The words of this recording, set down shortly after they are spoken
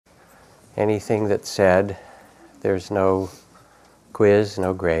anything that's said. There's no quiz,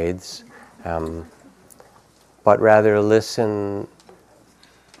 no grades, but rather listen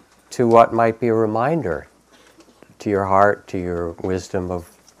to what might be a reminder to your heart, to your wisdom of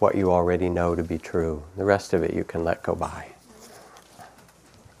what you already know to be true. The rest of it you can let go by.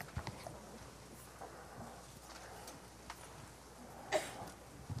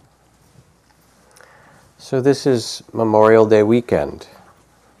 So this is Memorial Day weekend,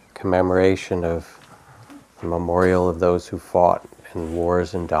 commemoration of the memorial of those who fought in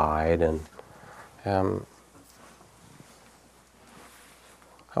wars and died. And I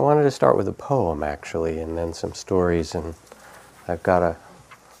wanted to start with a poem, actually, and then some stories. And I've got a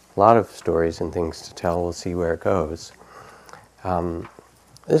lot of stories and things to tell. We'll see where it goes.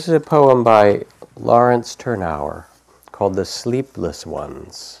 This is a poem by Lawrence Turnauer called The Sleepless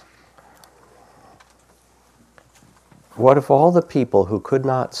Ones. What if all the people who could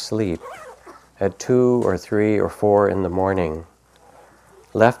not sleep at 2 or 3 or 4 in the morning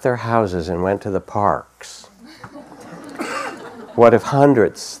left their houses and went to the parks? What if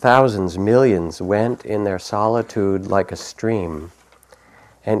hundreds, thousands, millions went in their solitude like a stream,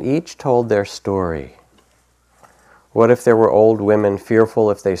 and each told their story? What if there were old women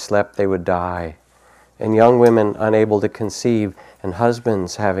fearful if they slept they would die, and young women unable to conceive, and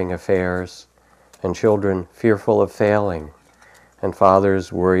husbands having affairs, and children fearful of failing, and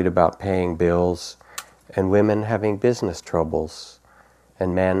fathers worried about paying bills, and women having business troubles,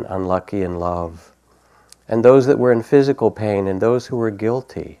 and men unlucky in love, and those that were in physical pain, and those who were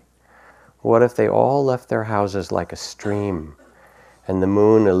guilty? What if they all left their houses like a stream, and the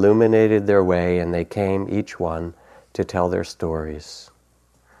moon illuminated their way, and they came, each one, to tell their stories?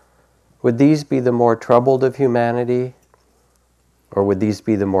 Would these be the more troubled of humanity? Or would these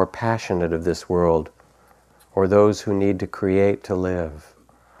be the more passionate of this world, or those who need to create to live?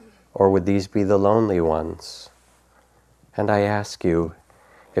 Or would these be the lonely ones? And I ask you,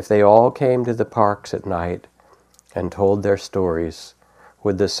 if they all came to the parks at night and told their stories,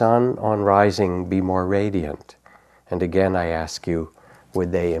 would the sun on rising be more radiant? And again I ask you,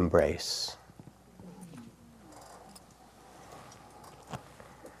 would they embrace?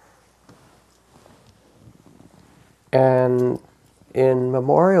 And in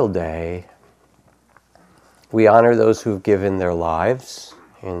Memorial Day, we honor those who've given their lives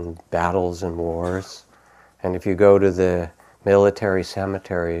in battles and wars. And if you go to the military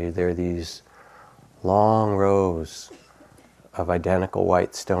cemetery, there are these long rows of identical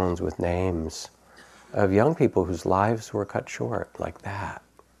white stones with names of young people whose lives were cut short like that.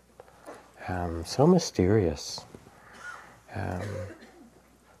 So mysterious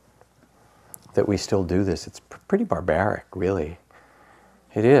that we still do this. It's pretty barbaric, really.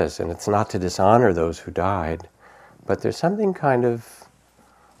 It is, and it's not to dishonor those who died, but there's something kind of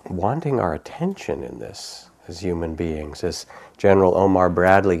wanting our attention in this as human beings. As General Omar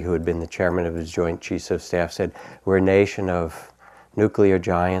Bradley, who had been the chairman of his Joint Chiefs of Staff, said, we're a nation of nuclear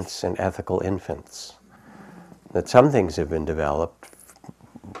giants and ethical infants. That some things have been developed,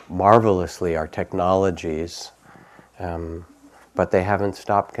 marvelously, our technologies, but they haven't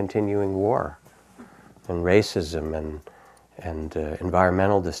stopped continuing war and racism and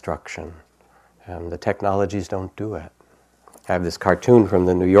environmental destruction. The technologies don't do it. I have this cartoon from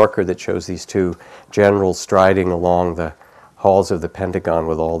the New Yorker that shows these two generals striding along the halls of the Pentagon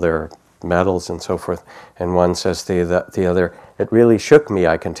with all their medals and so forth, and one says to the other, "It really shook me,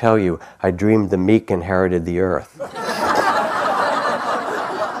 I can tell you. I dreamed the meek inherited the earth."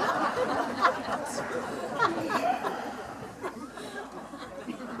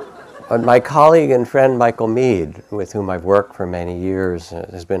 But my colleague and friend Michael Mead, with whom I've worked for many years,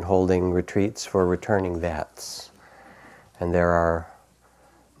 has been holding retreats for returning vets. And there are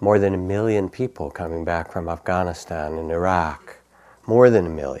more than 1 million people coming back from Afghanistan and Iraq, more than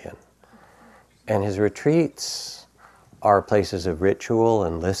 1 million. And his retreats are places of ritual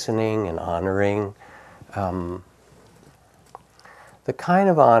and listening and honoring. The kind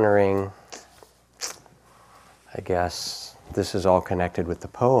of honoring, I guess, this is all connected with the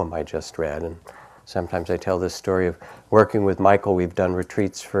poem I just read, and sometimes I tell this story of working with Michael. We've done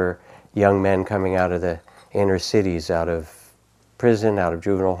retreats for young men coming out of the inner cities, out of prison, out of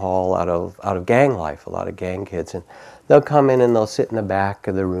juvenile hall, out of gang life, a lot of gang kids, and they'll come in and they'll sit in the back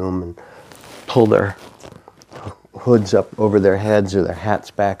of the room and pull their hoods up over their heads or their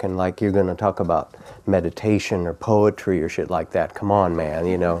hats back, and like, you're going to talk about meditation or poetry or shit like that. Come on, man,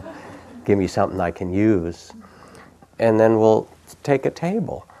 give me something I can use. And then we'll take a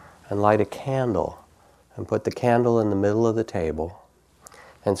table and light a candle and put the candle in the middle of the table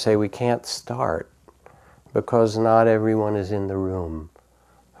and say we can't start because not everyone is in the room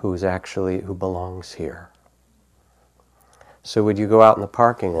who belongs here? So would you go out in the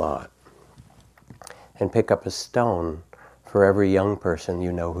parking lot and pick up a stone for every young person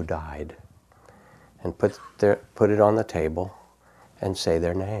you know who died, and put it on the table and say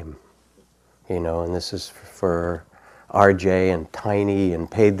their name? And this is for RJ and Tiny and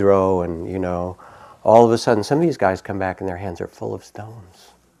Pedro, and all of a sudden some of these guys come back and their hands are full of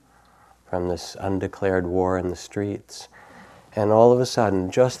stones from this undeclared war in the streets. And all of a sudden,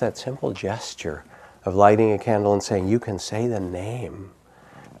 just that simple gesture of lighting a candle and saying, you can say the name,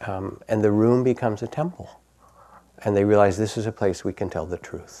 and the room becomes a temple. And they realize this is a place we can tell the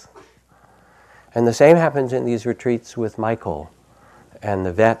truth. And the same happens in these retreats with Michael and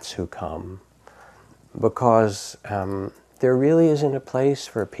the vets who come, because there really isn't a place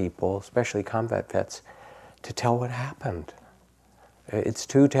for people, especially combat vets, to tell what happened. It's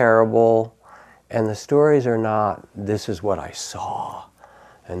too terrible, and the stories are not, this is what I saw,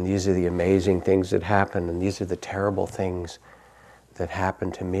 and these are the amazing things that happened, and these are the terrible things that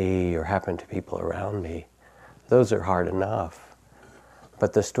happened to me or happened to people around me. Those are hard enough.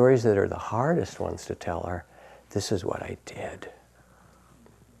 But the stories that are the hardest ones to tell are, this is what I did.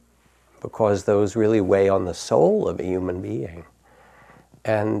 Because those really weigh on the soul of a human being.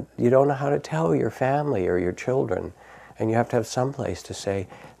 And you don't know how to tell your family or your children. And you have to have some place to say,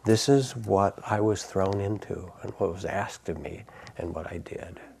 this is what I was thrown into and what was asked of me and what I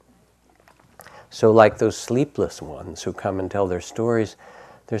did. So like those sleepless ones who come and tell their stories,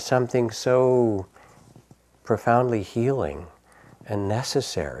 there's something so profoundly healing and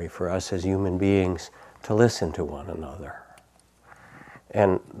necessary for us as human beings to listen to one another.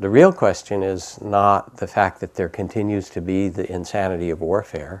 And the real question is not the fact that there continues to be the insanity of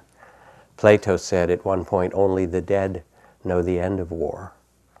warfare. Plato said at one point, only the dead know the end of war,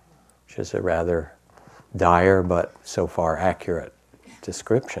 which is a rather dire but so far accurate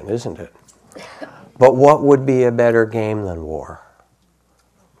description, isn't it? But what would be a better game than war?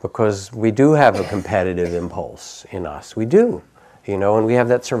 Because we do have a competitive impulse in us. We do, and we have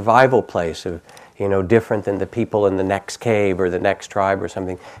that survival place of, different than the people in the next cave or the next tribe or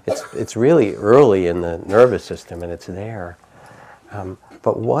something. It's really early in the nervous system, and it's there.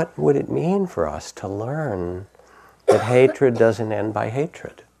 But what would it mean for us to learn that hatred doesn't end by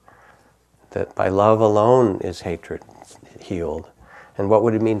hatred? That by love alone is hatred healed? And what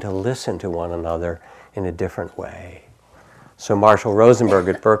would it mean to listen to one another in a different way? So Marshall Rosenberg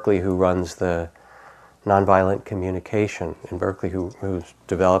at Berkeley, who runs the nonviolent communication in Berkeley, who's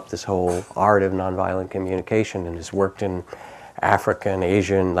developed this whole art of nonviolent communication and has worked in Africa and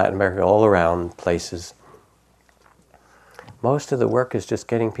Asia and Latin America, all around places. Most of the work is just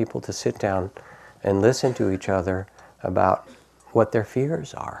getting people to sit down and listen to each other about what their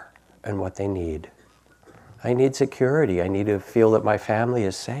fears are and what they need. I need security. I need to feel that my family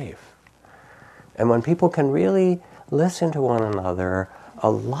is safe. And when people can really listen to one another,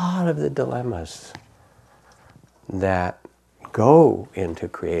 a lot of the dilemmas that go into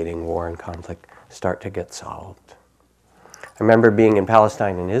creating war and conflict start to get solved. I remember being in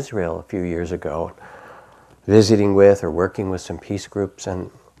Palestine and Israel a few years ago, visiting with or working with some peace groups,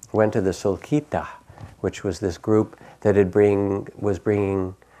 and went to the Sulkita, which was this group that was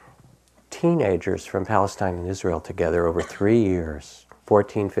bringing teenagers from Palestine and Israel together over 3 years,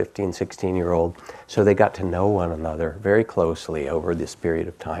 14, 15, 16-year-old, so they got to know one another very closely over this period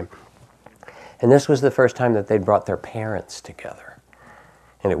of time. And this was the first time that they'd brought their parents together.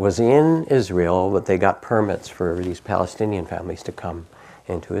 And it was in Israel, but they got permits for these Palestinian families to come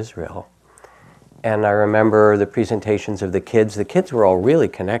into Israel. And I remember the presentations of the kids. The kids were all really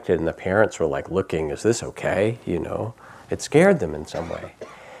connected, and the parents were like looking, is this okay? It scared them in some way.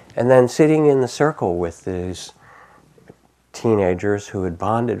 And then sitting in the circle with these teenagers who had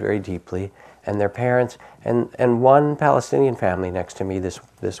bonded very deeply, and their parents, and one Palestinian family next to me,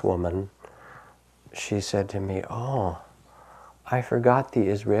 this woman, she said to me, oh, I forgot the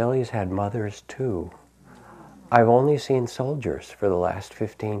Israelis had mothers too. I've only seen soldiers for the last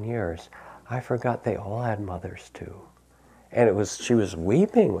 15 years. I forgot they all had mothers too. And she was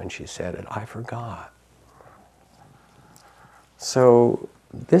weeping when she said it. I forgot. So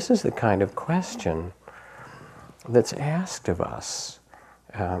this is the kind of question that's asked of us.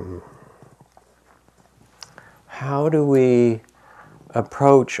 How do we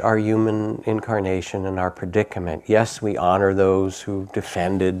approach our human incarnation and our predicament? Yes, we honor those who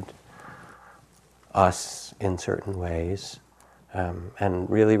defended us in certain ways, and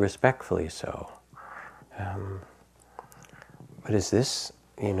really respectfully so. But is this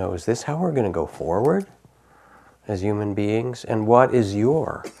how we're going to go forward as human beings? And what is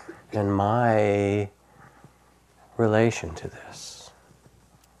your and my relation to this?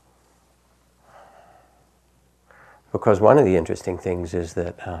 Because one of the interesting things is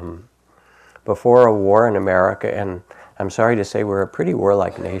that before a war in America, and I'm sorry to say we're a pretty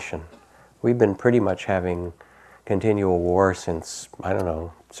warlike nation. We've been pretty much having continual war since, I don't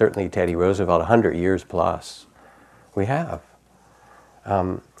know, certainly Teddy Roosevelt, 100 years plus. We have.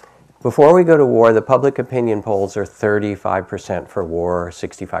 Before we go to war, the public opinion polls are 35% for war,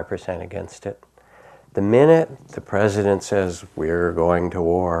 65% against it. The minute the president says, we're going to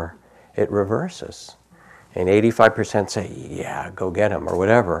war, it reverses. And 85% say, yeah, go get him, or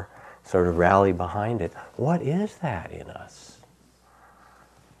whatever, sort of rally behind it. What is that in us?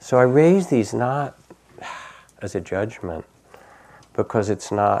 So I raise these not as a judgment, because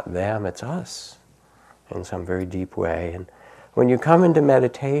it's not them, it's us, in some very deep way. And when you come into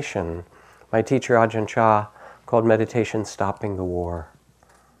meditation, my teacher Ajahn Chah called meditation stopping the war.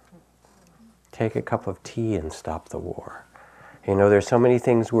 Take a cup of tea and stop the war. You know, there's so many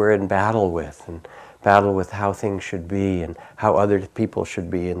things we're in battle with, and battle with how things should be, and how other people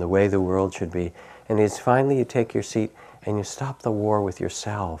should be, and the way the world should be. And it's finally you take your seat and you stop the war with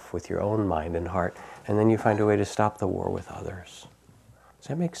yourself, with your own mind and heart, and then you find a way to stop the war with others. Does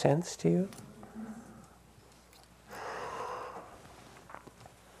that make sense to you?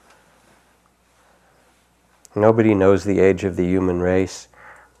 Nobody knows the age of the human race,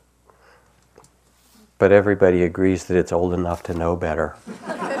 but everybody agrees that it's old enough to know better.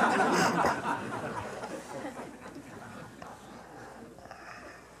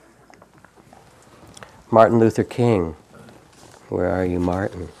 Martin Luther King. Where are you,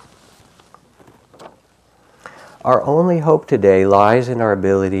 Martin? Our only hope today lies in our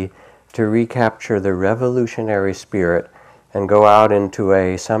ability to recapture the revolutionary spirit and go out into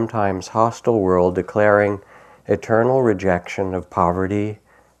a sometimes hostile world declaring eternal rejection of poverty,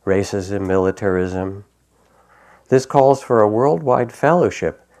 racism, militarism. This calls for a worldwide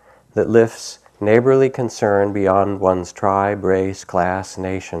fellowship that lifts neighborly concern beyond one's tribe, race, class,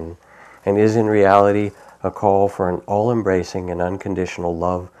 nation, and is in reality a call for an all-embracing and unconditional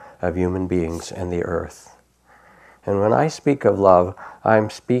love of human beings and the earth. And when I speak of love,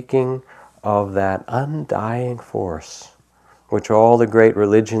 I'm speaking of that undying force, which all the great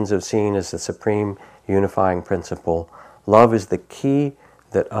religions have seen as the supreme unifying principle. Love is the key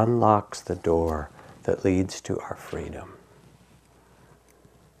that unlocks the door that leads to our freedom.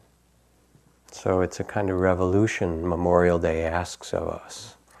 So it's a kind of revolution Memorial Day asks of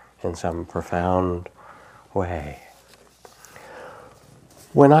us in some profound way.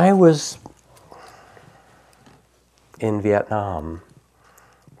 When I was in Vietnam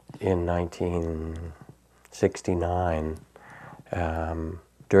in 1969,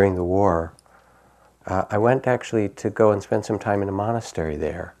 during the war, I went actually to go and spend some time in a monastery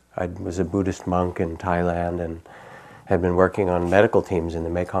there. I was a Buddhist monk in Thailand and had been working on medical teams in the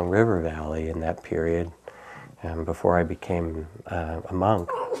Mekong River Valley in that period before I became a monk.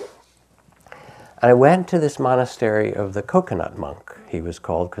 I went to this monastery of the coconut monk, he was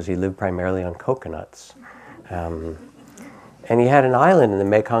called, because he lived primarily on coconuts. And he had an island in the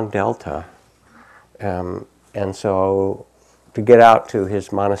Mekong Delta. And so to get out to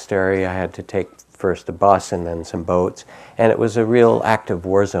his monastery, I had to take first a bus and then some boats. And it was a real active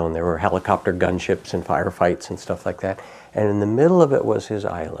war zone. There were helicopter gunships and firefights and stuff like that. And in the middle of it was his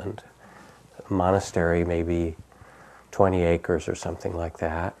island, a monastery, maybe 20 acres or something like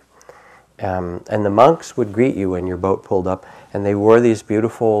that. And the monks would greet you when your boat pulled up, and they wore these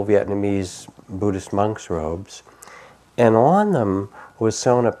beautiful Vietnamese Buddhist monks' robes. And on them was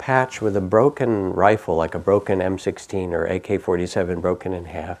sewn a patch with a broken rifle, like a broken M16 or AK-47 broken in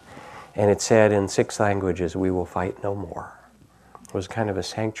half. And it said in 6 languages, "We will fight no more." It was kind of a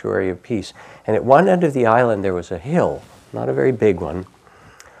sanctuary of peace. And at one end of the island there was a hill, not a very big one.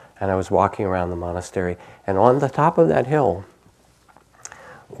 And I was walking around the monastery, and on the top of that hill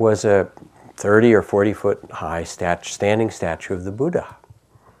was a 30 or 40 foot high standing statue of the Buddha.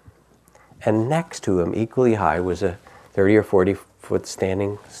 And next to him, equally high, was a 30 or 40 foot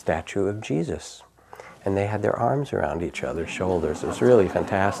standing statue of Jesus. And they had their arms around each other's shoulders. It was really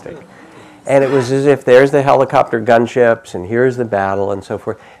fantastic. And it was as if there's the helicopter gunships and here's the battle and so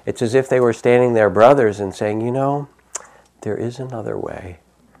forth. It's as if they were standing there brothers and saying, you know, there is another way.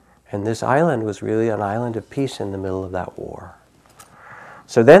 And this island was really an island of peace in the middle of that war.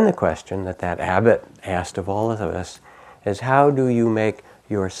 So then the question that abbot asked of all of us is, how do you make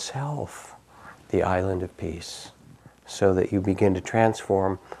yourself the island of peace so that you begin to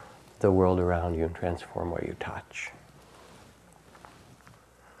transform the world around you and transform what you touch?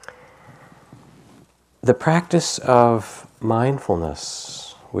 The practice of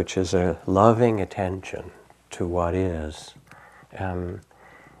mindfulness, which is a loving attention to what is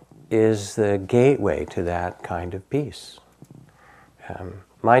is the gateway to that kind of peace.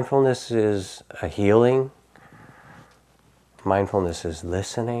 Mindfulness is a healing. Mindfulness is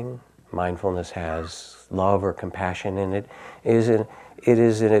listening. Mindfulness has love or compassion in it. It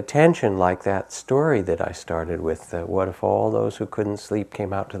is an attention like that story that I started with. What if all those who couldn't sleep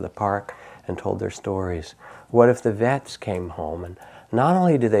came out to the park and told their stories? What if the vets came home and not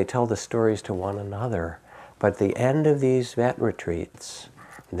only do they tell the stories to one another, but at the end of these vet retreats,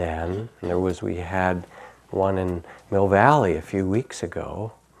 then, we had one in Mill Valley a few weeks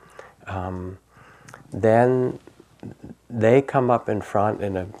ago, then they come up in front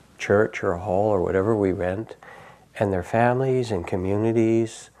in a church or a hall or whatever we rent, and their families and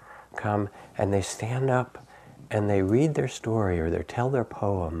communities come and they stand up and they read their story or they tell their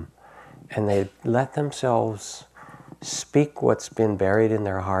poem and they let themselves speak what's been buried in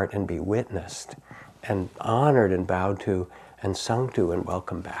their heart and be witnessed and honored and bowed to and sung to and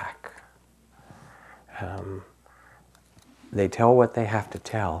welcomed back. They tell what they have to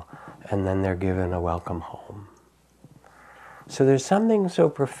tell, and then they're given a welcome home. So there's something so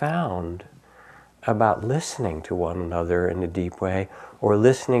profound about listening to one another in a deep way, or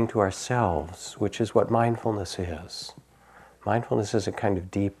listening to ourselves, which is what mindfulness is. Mindfulness is a kind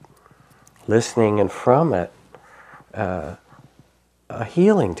of deep listening, and from it, a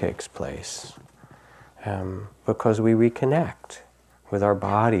healing takes place, because we reconnect with our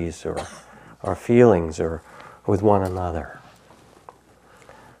bodies or our feelings or with one another.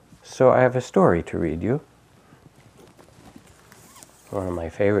 So I have a story to read you. One of my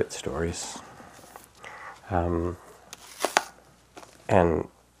favorite stories. And in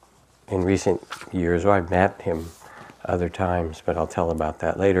recent years, I've met him other times, but I'll tell about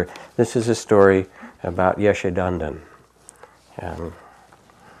that later. This is a story about Yeshe Dundan. And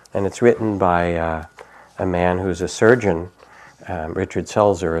it's written by a man who's a surgeon, Richard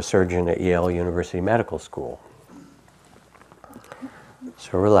Selzer, a surgeon at Yale University Medical School.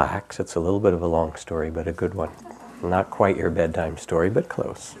 So relax, it's a little bit of a long story, but a good one. Not quite your bedtime story, but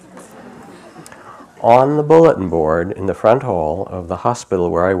close. On the bulletin board in the front hall of the hospital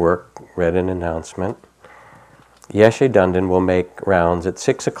where I work read an announcement. Yeshe Dundan will make rounds at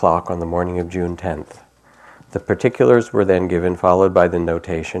 6 o'clock on the morning of June 10th. The particulars were then given, followed by the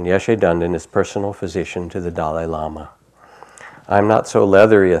notation, Yeshe Dundan is personal physician to the Dalai Lama. I'm not so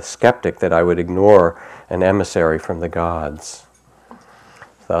leathery a skeptic that I would ignore an emissary from the gods.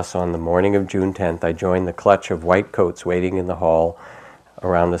 Thus, on the morning of June 10th, I joined the clutch of white coats waiting in the hall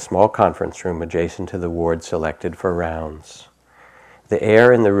around the small conference room adjacent to the ward selected for rounds. The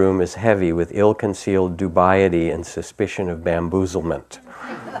air in the room is heavy with ill-concealed dubiety and suspicion of bamboozlement.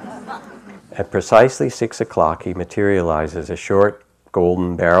 At precisely 6 o'clock, he materializes, a short,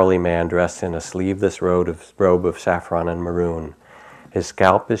 golden, barrelly man dressed in a sleeveless robe of saffron and maroon. His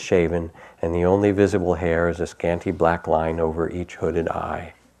scalp is shaven, and the only visible hair is a scanty black line over each hooded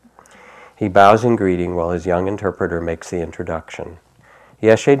eye. He bows in greeting while his young interpreter makes the introduction.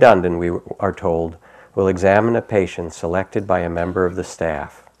 Yeshe Dundan, we are told, will examine a patient selected by a member of the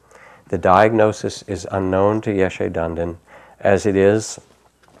staff. The diagnosis is unknown to Yeshe Dundan, as it is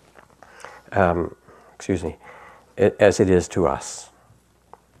to us.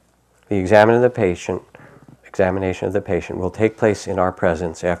 The examination of the patient will take place in our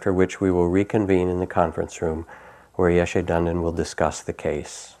presence, after which we will reconvene in the conference room where Yeshe Dundan will discuss the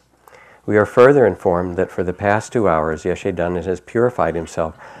case. We are further informed that for the past 2 hours, Yeshe Dundan has purified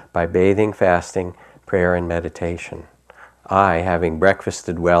himself by bathing, fasting, prayer, and meditation. I, having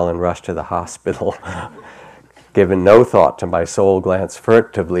breakfasted well and rushed to the hospital, given no thought to my soul, glance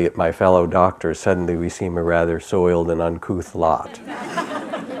furtively at my fellow doctors. Suddenly we seem a rather soiled and uncouth lot.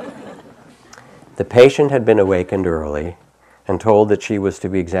 The patient had been awakened early and told that she was to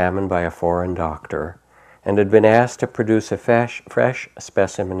be examined by a foreign doctor, and had been asked to produce a fresh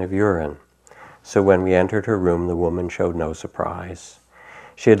specimen of urine. So when we entered her room, the woman showed no surprise.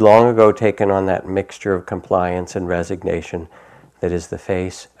 She had long ago taken on that mixture of compliance and resignation that is the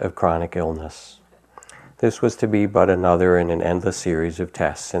face of chronic illness. This was to be but another in an endless series of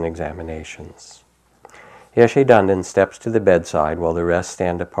tests and examinations. Yeshe Dundan steps to the bedside while the rest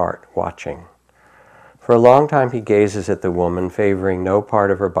stand apart, watching. For a long time he gazes at the woman, favoring no part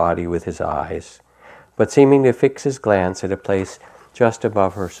of her body with his eyes, but seeming to fix his glance at a place just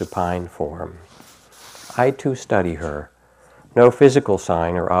above her supine form. I too study her. No physical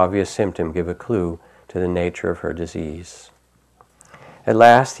sign or obvious symptom give a clue to the nature of her disease. At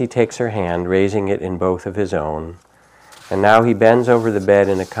last he takes her hand, raising it in both of his own, and now he bends over the bed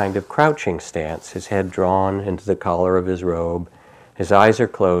in a kind of crouching stance, his head drawn into the collar of his robe. His eyes are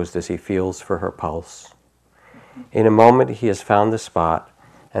closed as he feels for her pulse. In a moment he has found the spot,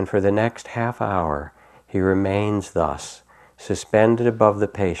 and for the next half hour he remains thus, suspended above the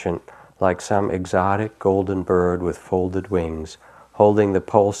patient like some exotic golden bird with folded wings, holding the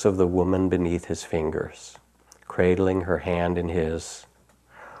pulse of the woman beneath his fingers, cradling her hand in his.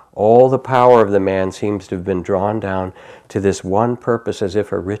 All the power of the man seems to have been drawn down to this one purpose as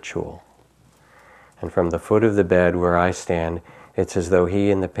if a ritual. And from the foot of the bed where I stand, it's as though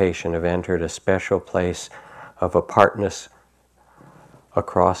he and the patient have entered a special place of apartness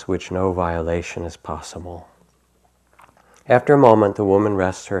across which no violation is possible. After a moment, the woman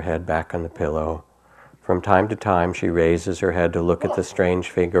rests her head back on the pillow. From time to time, she raises her head to look at the strange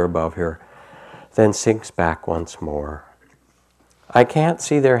figure above her, then sinks back once more. I can't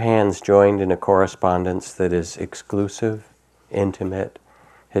see their hands joined in a correspondence that is exclusive, intimate,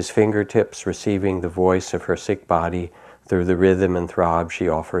 his fingertips receiving the voice of her sick body through the rhythm and throb she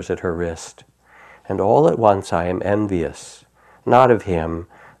offers at her wrist. And all at once I am envious, not of him,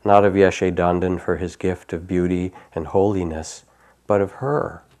 not of Yeshe Dandan for his gift of beauty and holiness, but of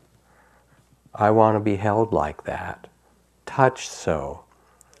her. I want to be held like that, touched so,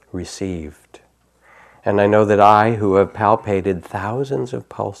 received. And I know that I, who have palpated thousands of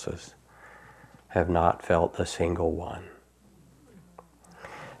pulses, have not felt a single one.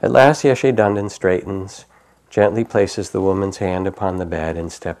 At last Yeshe Dandan straightens, gently places the woman's hand upon the bed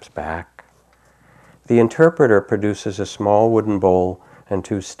and steps back. The interpreter produces a small wooden bowl and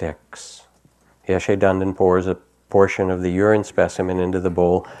 2 sticks. Yeshe Dandan pours a portion of the urine specimen into the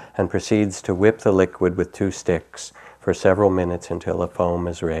bowl and proceeds to whip the liquid with 2 sticks for several minutes until a foam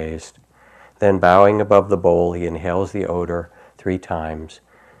is raised. Then, bowing above the bowl, he inhales the odor 3 times,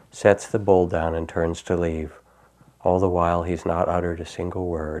 sets the bowl down and turns to leave. All the while he's not uttered a single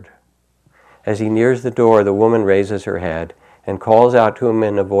word. As he nears the door, the woman raises her head and calls out to him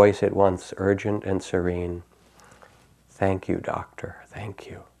in a voice at once urgent and serene, "Thank you, doctor, thank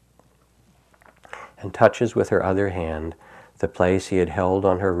you," and touches with her other hand the place he had held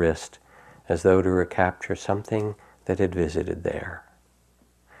on her wrist as though to recapture something that had visited there.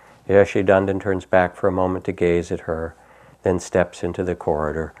 Yeshe Dandan turns back for a moment to gaze at her, then steps into the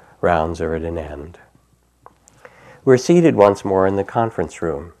corridor, rounds are at an end. We're seated once more in the conference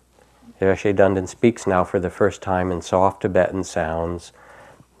room. Yeshe Dandan speaks now for the first time in soft Tibetan sounds,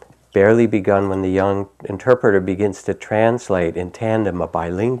 barely begun when the young interpreter begins to translate in tandem a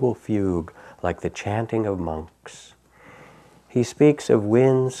bilingual fugue like the chanting of monks. He speaks of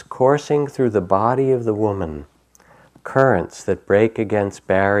winds coursing through the body of the woman, currents that break against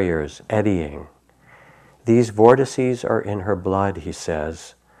barriers, eddying. These vortices are in her blood, he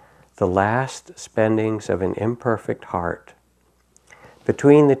says, the last spendings of an imperfect heart.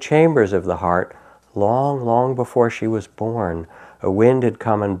 Between the chambers of the heart, long, long before she was born, a wind had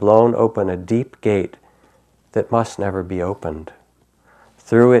come and blown open a deep gate that must never be opened.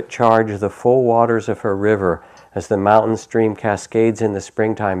 Through it charge the full waters of her river as the mountain stream cascades in the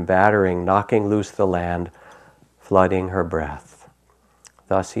springtime, battering, knocking loose the land, flooding her breath.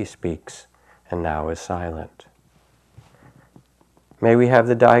 Thus he speaks, and now is silent. "May we have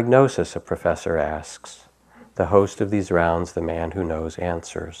the diagnosis?" a professor asks. The host of these rounds, the man who knows,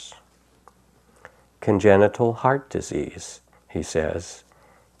 answers. "Congenital heart disease," he says,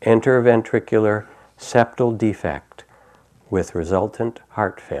 "interventricular septal defect with resultant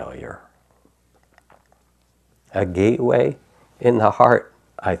heart failure." A gateway in the heart,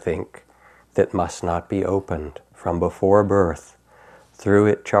 I think, that must not be opened from before birth. Through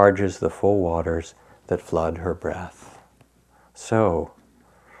it charges the full waters that flood her breath. So,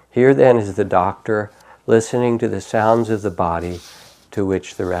 here then is the doctor listening to the sounds of the body to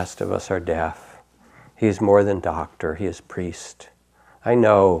which the rest of us are deaf. He is more than doctor, he is priest. I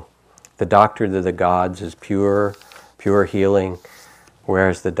know the doctor to the gods is pure healing,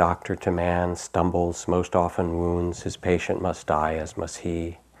 whereas the doctor to man stumbles, most often wounds. His patient must die, as must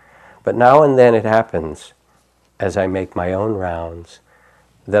he. But now and then it happens, as I make my own rounds,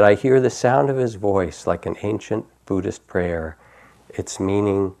 that I hear the sound of his voice like an ancient Buddhist prayer, its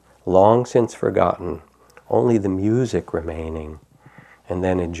meaning long since forgotten, only the music remaining. And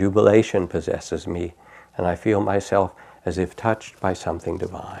then a jubilation possesses me, and I feel myself as if touched by something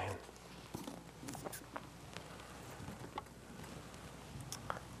divine.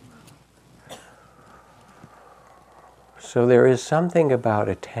 So there is something about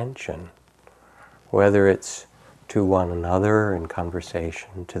attention, whether it's to one another in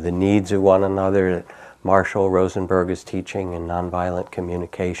conversation, to the needs of one another that Marshall Rosenberg is teaching in nonviolent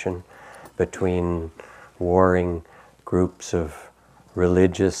communication between warring groups of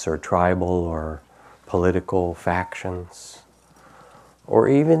religious or tribal or political factions, or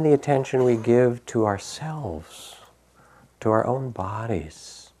even the attention we give to ourselves, to our own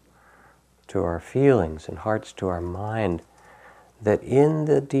bodies. to our feelings and hearts to our mind, that in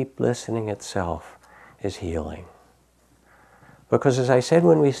the deep listening itself is healing. Because as I said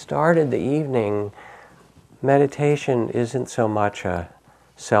when we started the evening, meditation isn't so much a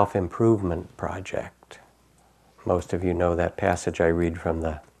self-improvement project. Most of you know that passage I read from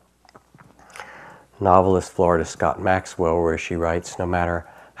the novelist Florida Scott Maxwell, where she writes, no matter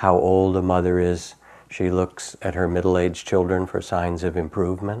how old a mother is, she looks at her middle-aged children for signs of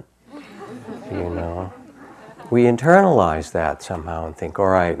improvement. You know, we internalize that somehow and think, all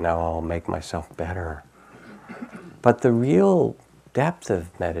right, now I'll make myself better. But the real depth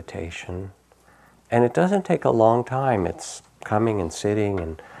of meditation, and it doesn't take a long time, it's coming and sitting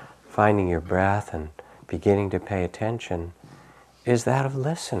and finding your breath and beginning to pay attention, is that of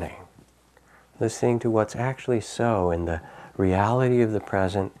listening. Listening to what's actually so in the reality of the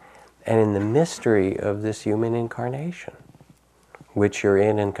present and in the mystery of this human incarnation, which you're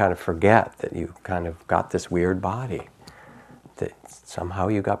in and kind of forget that you kind of got this weird body that somehow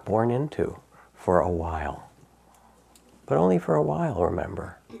you got born into for a while. But only for a while,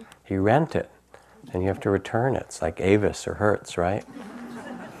 remember. You rent it, and you have to return it. It's like Avis or Hertz, right?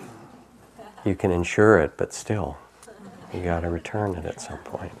 You can insure it, but still, you got to return it at some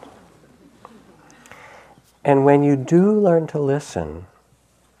point. And when you do learn to listen,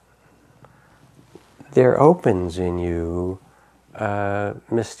 there opens in you a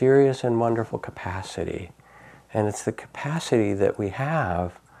mysterious and wonderful capacity. And it's the capacity that we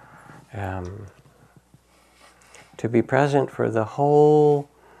have to be present for the whole,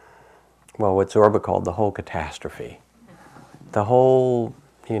 well, what Zorba called the whole catastrophe. The whole,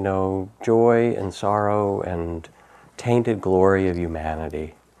 joy and sorrow and tainted glory of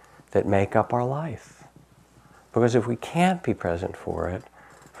humanity that make up our life. Because if we can't be present for it,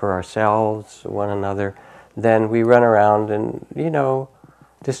 for ourselves, one another, then we run around and,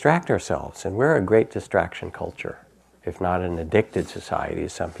 distract ourselves. And we're a great distraction culture, if not an addicted society,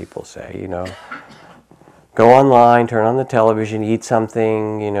 as some people say, Go online, turn on the television, eat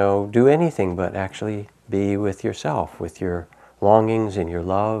something, do anything but actually be with yourself, with your longings and your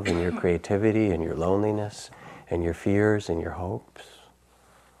love and your creativity and your loneliness and your fears and your hopes.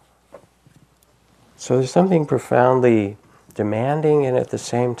 So there's something profoundly demanding and at the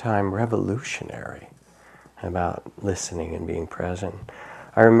same time revolutionary about listening and being present.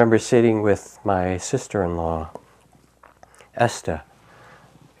 I remember sitting with my sister-in-law, Esther,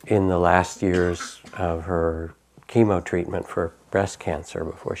 in the last years of her chemo treatment for breast cancer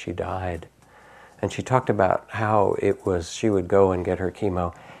before she died. And she talked about how it was, she would go and get her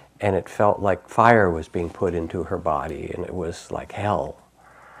chemo and it felt like fire was being put into her body and it was like hell.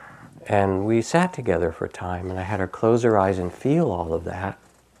 And we sat together for a time and I had her close her eyes and feel all of that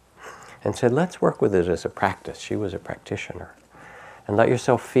and said, let's work with it as a practice. She was a practitioner. And let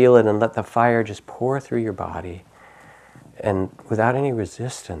yourself feel it and let the fire just pour through your body. And without any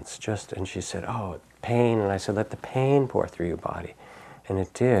resistance, and she said, oh, pain. And I said, let the pain pour through your body. And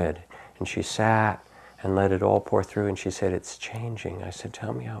it did. And she sat and let it all pour through. And she said, it's changing. I said,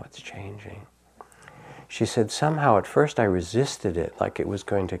 tell me how it's changing. She said, somehow at first I resisted it like it was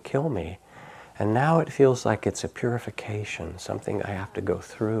going to kill me. And now it feels like it's a purification, something I have to go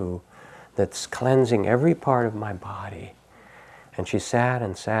through that's cleansing every part of my body. And she sat,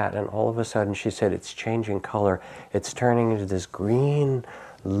 and all of a sudden she said, it's changing color. It's turning into this green,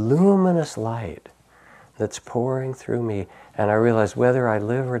 luminous light that's pouring through me. And I realized whether I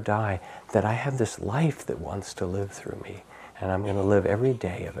live or die, that I have this life that wants to live through me. And I'm going to live every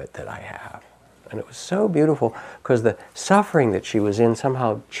day of it that I have. And it was so beautiful because the suffering that she was in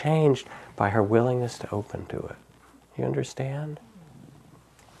somehow changed by her willingness to open to it. You understand?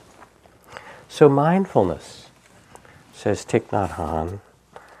 So mindfulness, says Thich Nhat Hanh,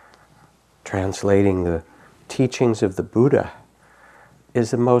 translating the teachings of the Buddha,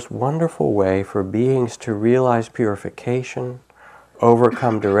 is the most wonderful way for beings to realize purification,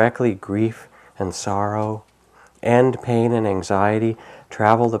 overcome directly grief and sorrow, end pain and anxiety,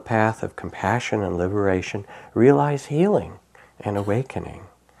 travel the path of compassion and liberation, realize healing and awakening.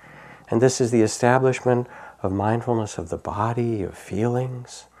 And this is the establishment of mindfulness of the body, of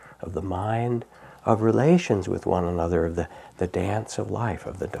feelings, of the mind, of relations with one another, of the dance of life,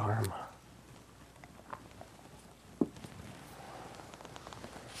 of the Dharma.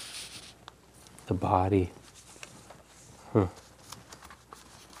 The body.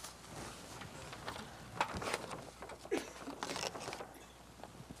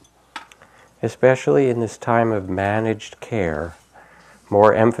 Especially in this time of managed care,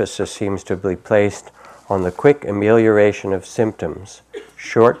 more emphasis seems to be placed on the quick amelioration of symptoms,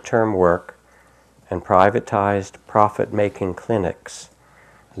 short-term work, and privatized profit-making clinics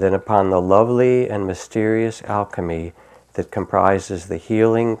then upon the lovely and mysterious alchemy that comprises the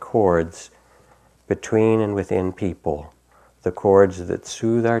healing chords between and within people, the chords that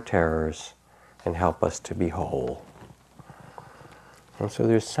soothe our terrors and help us to be whole. And so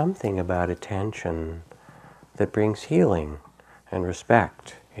there's something about attention that brings healing and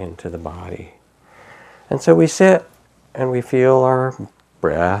respect into the body. And so we sit and we feel our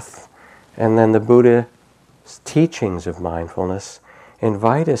breath, and then the Buddha's teachings of mindfulness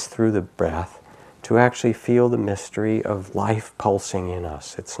invite us through the breath to actually feel the mystery of life pulsing in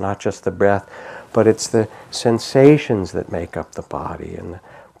us. It's not just the breath, but it's the sensations that make up the body, and the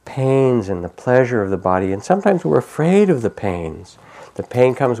pains and the pleasure of the body. And sometimes we're afraid of the pains. The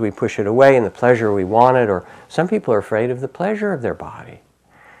pain comes, we push it away, and the pleasure we want it, or some people are afraid of the pleasure of their body.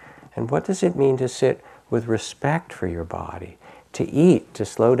 And what does it mean to sit with respect for your body? To eat, to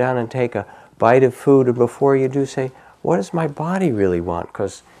slow down and take a bite of food, and before you do, say, what does my body really want?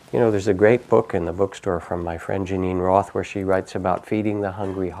 Because, there's a great book in the bookstore from my friend Janine Roth where she writes about feeding the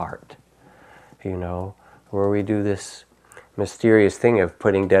hungry heart, where we do this mysterious thing of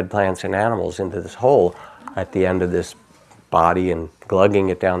putting dead plants and animals into this hole at the end of this body and glugging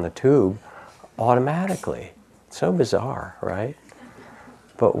it down the tube automatically. It's so bizarre, right?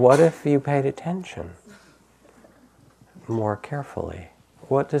 But what if you paid attention more carefully?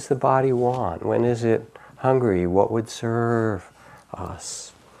 What does the body want? When is it hungry? What would serve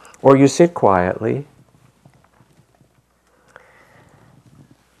us? Or you sit quietly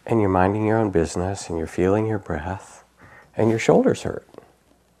and you're minding your own business and you're feeling your breath and your shoulders hurt.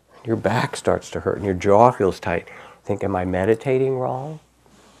 Your back starts to hurt and your jaw feels tight. Think, am I meditating wrong?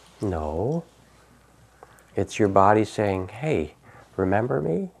 No. It's your body saying, hey, remember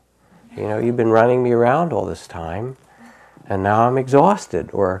me? You've been running me around all this time and now I'm exhausted.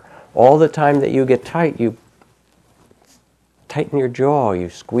 Or all the time that you get tight, you tighten your jaw, you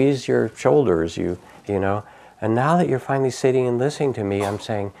squeeze your shoulders, you know. And now that you're finally sitting and listening to me, I'm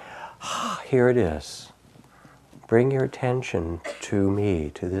saying, here it is. Bring your attention to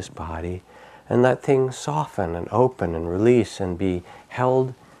me, to this body, and let things soften and open and release and be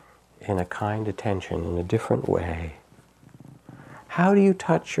held in a kind attention in a different way. How do you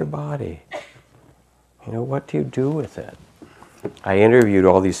touch your body? What do you do with it? I interviewed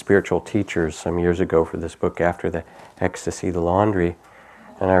all these spiritual teachers some years ago for this book, After the Ecstasy, the Laundry,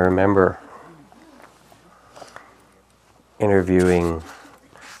 and I remember interviewing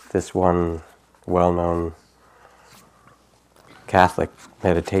this one well-known Catholic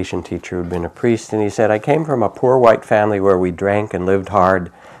meditation teacher who'd been a priest, and he said, I came from a poor white family where we drank and lived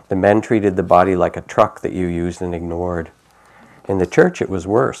hard. The men treated the body like a truck that you used and ignored. In the church, it was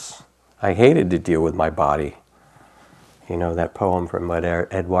worse. I hated to deal with my body. That poem from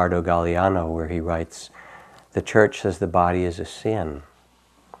Eduardo Galeano where he writes, the church says the body is a sin.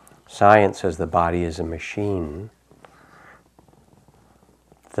 Science says the body is a machine.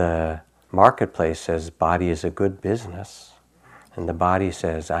 The marketplace says body is a good business. And the body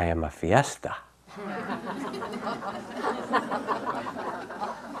says, I am a fiesta.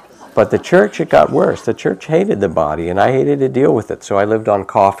 But the church, it got worse. The church hated the body, and I hated to deal with it. So I lived on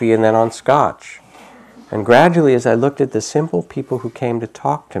coffee and then on scotch. And gradually, as I looked at the simple people who came to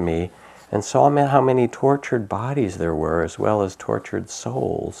talk to me and saw how many tortured bodies there were, as well as tortured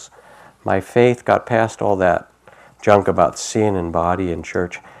souls, my faith got past all that junk about sin and body and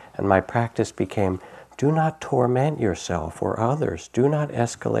church, and my practice became, do not torment yourself or others. Do not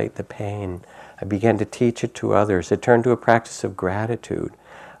escalate the pain. I began to teach it to others. It turned to a practice of gratitude.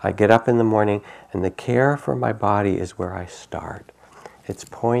 I get up in the morning, and the care for my body is where I start. It's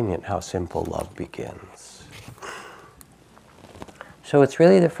poignant how simple love begins. So it's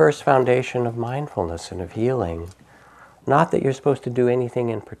really the first foundation of mindfulness and of healing. Not that you're supposed to do anything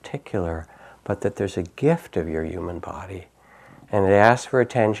in particular, but that there's a gift of your human body. And it asks for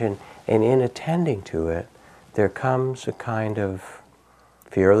attention, and in attending to it, there comes a kind of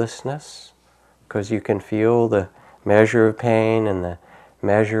fearlessness, because you can feel the measure of pain and the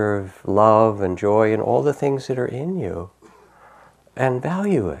measure of love and joy and all the things that are in you, and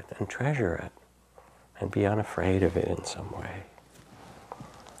value it and treasure it and be unafraid of it in some way.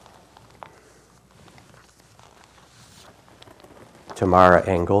 Tamara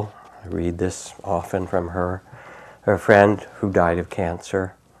Engel, I read this often from her friend who died of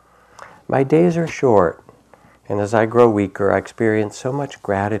cancer. My days are short, and as I grow weaker, I experience so much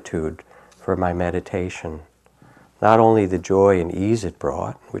gratitude for my meditation. Not only the joy and ease it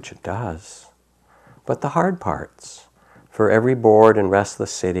brought, which it does, but the hard parts. For every bored and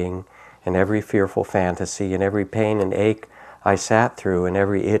restless sitting, and every fearful fantasy, and every pain and ache I sat through, and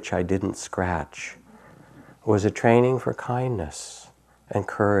every itch I didn't scratch, was a training for kindness and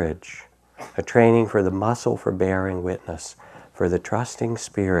courage, a training for the muscle for bearing witness, for the trusting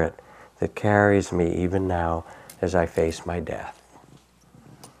spirit that carries me even now as I face my death.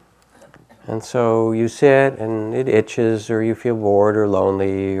 And so you sit and it itches, or you feel bored or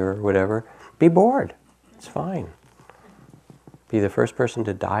lonely or whatever. Be bored. It's fine. Be the first person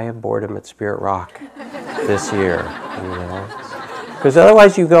to die of boredom at Spirit Rock this year, you know. Because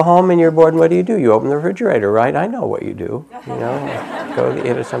otherwise you go home and you're bored, and what do? You open the refrigerator, right? I know what you do, you know. Go to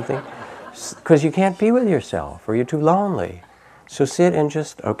eat or something. Because you can't be with yourself, or you're too lonely. So sit and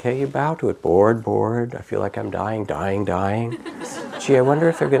just, okay, you bow to it. Bored. I feel like I'm dying. Gee, I wonder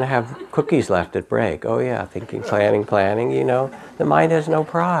if they're going to have cookies left at break. Oh yeah, thinking, planning, you know. The mind has no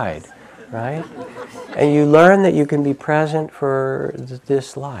pride, right? And you learn that you can be present for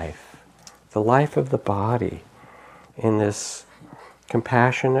this life, the life of the body, in this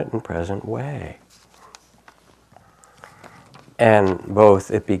compassionate and present way. And both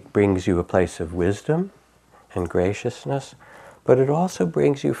it brings you a place of wisdom and graciousness, but it also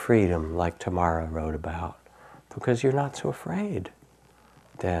brings you freedom, like Tamara wrote about, because you're not so afraid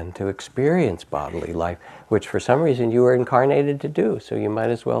then to experience bodily life, which for some reason you were incarnated to do, so you might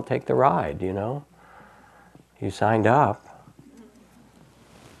as well take the ride, you know. You signed up.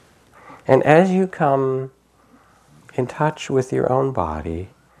 And as you come in touch with your own body,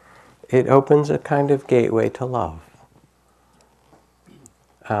 it opens a kind of gateway to love.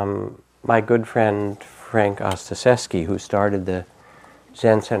 My good friend Frank Ostaseski, who started the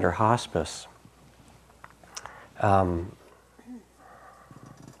Zen Center Hospice,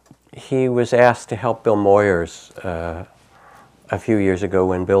 he was asked to help Bill Moyers a few years ago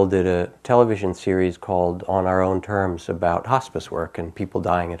when Bill did a television series called On Our Own Terms about hospice work and people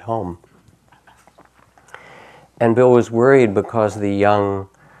dying at home. And Bill was worried because the young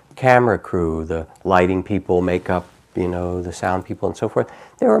camera crew, the lighting people, makeup, you know, the sound people and so forth,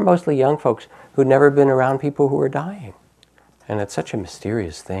 they were mostly young folks who'd never been around people who were dying. And it's such a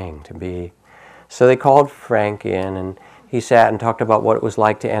mysterious thing to be. So they called Frank in, and he sat and talked about what it was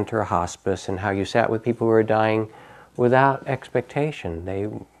like to enter a hospice and how you sat with people who were dying without expectation. They,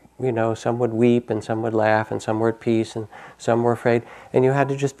 you know, some would weep and some would laugh and some were at peace and some were afraid. And you had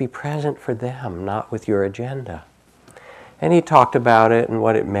to just be present for them, not with your agenda. And he talked about it and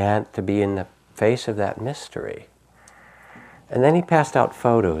what it meant to be in the face of that mystery. And then he passed out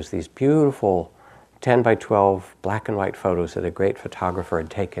photos, these beautiful 10 by 12 black and white photos that a great photographer had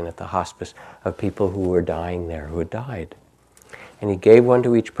taken at the hospice of people who were dying there, who had died. And he gave one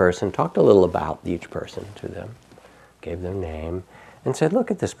to each person, talked a little about each person to them, gave their name, and said,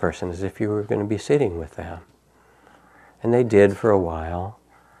 look at this person as if you were going to be sitting with them. And they did for a while.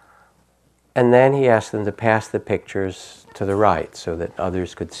 And then he asked them to pass the pictures to the right so that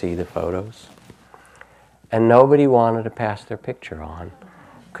others could see the photos. And nobody wanted to pass their picture on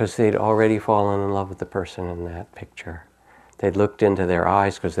because they'd already fallen in love with the person in that picture. They'd looked into their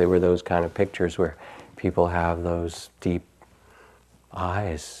eyes because they were those kind of pictures where people have those deep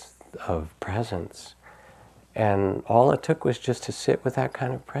eyes of presence. And all it took was just to sit with that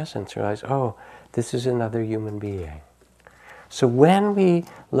kind of presence, realize, oh, this is another human being. So when we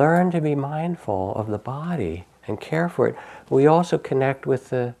learn to be mindful of the body and care for it, we also connect with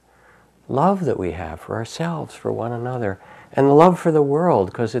the love that we have for ourselves, for one another, and the love for the world,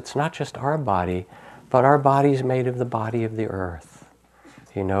 because it's not just our body, but our body's made of the body of the earth.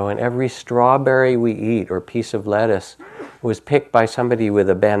 You know, and every strawberry we eat or piece of lettuce was picked by somebody with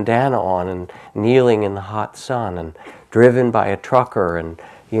a bandana on and kneeling in the hot sun and driven by a trucker and,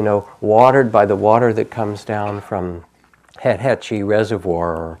 you know, watered by the water that comes down from Hetchy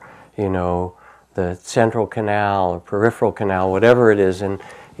Reservoir or, you know, the Central Canal or Peripheral Canal, whatever it is, and,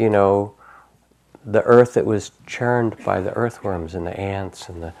 you know, the earth that was churned by the earthworms and the ants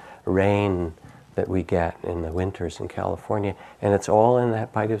and the rain that we get in the winters in California, and it's all in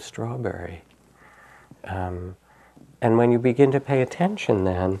that bite of strawberry. And when you begin to pay attention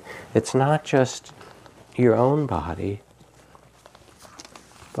then, it's not just your own body,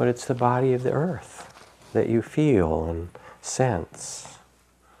 but it's the body of the earth that you feel and sense.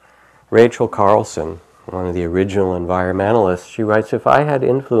 Rachel Carlson, one of the original environmentalists, she writes, if I had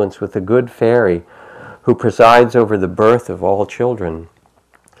influence with the good fairy who presides over the birth of all children,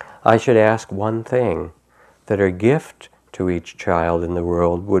 I should ask one thing, that her gift to each child in the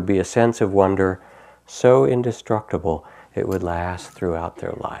world would be a sense of wonder so indestructible it would last throughout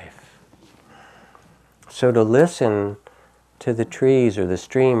their life. So to listen to the trees or the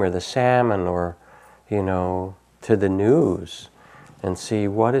stream or the salmon or, you know, to the news and see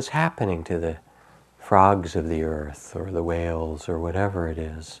what is happening to the frogs of the earth or the whales or whatever it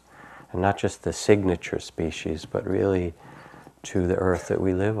is, and not just the signature species, but really to the earth that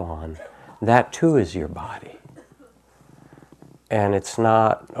we live on. That too is your body. And it's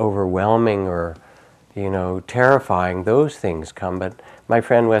not overwhelming or, terrifying. Those things come. But my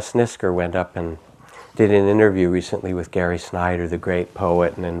friend Wes Nisker went up and did an interview recently with Gary Snyder, the great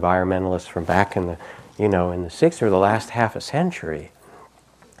poet and environmentalist from back in the, in the 60s, or the last half a century,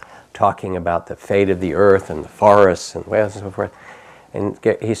 talking about the fate of the earth and the forests and whales and so forth. And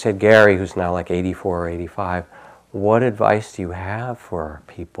he said, Gary, who's now like 84 or 85, what advice do you have for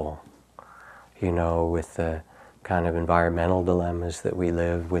people, with the kind of environmental dilemmas that we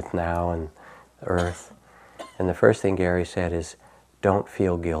live with now and the earth? And the first thing Gary said is, don't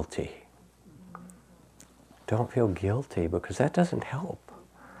feel guilty. Don't feel guilty, because that doesn't help.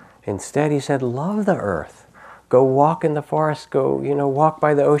 Instead, he said, love the earth. Go walk in the forest, go, walk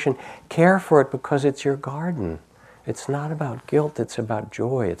by the ocean. Care for it because it's your garden. It's not about guilt, it's about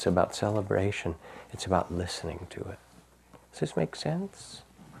joy, it's about celebration, it's about listening to it. Does this make sense?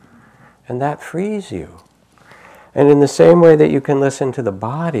 And that frees you. And in the same way that you can listen to the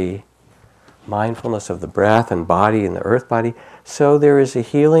body, mindfulness of the breath and body and the earth body, so there is a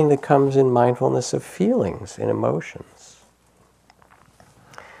healing that comes in mindfulness of feelings and emotions.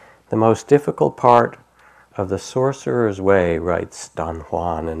 The most difficult part of the sorcerer's way, writes Don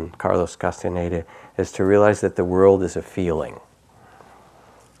Juan and Carlos Castaneda, is to realize that the world is a feeling.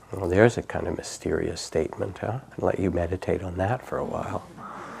 Well, there's a kind of mysterious statement, huh? I'll let you meditate on that for a while.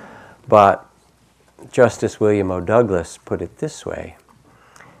 But Justice William O. Douglas put it this way.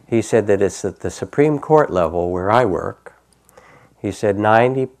 He said that it's at the Supreme Court level where I work. He said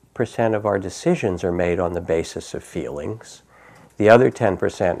 90% of our decisions are made on the basis of feelings. The other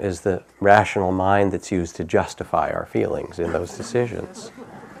 10% is the rational mind that's used to justify our feelings in those decisions.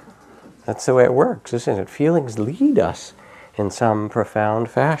 That's the way it works, isn't it? Feelings lead us in some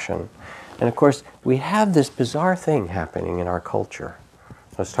profound fashion. And of course, we have this bizarre thing happening in our culture.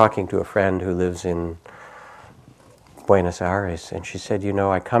 I was talking to a friend who lives in Buenos Aires, and she said,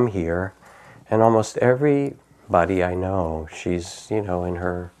 I come here, and almost everybody I know, she's, in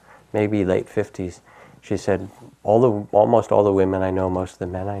her maybe late 50s, she said, almost all the women I know, most of the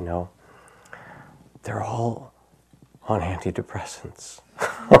men I know, they're all on antidepressants.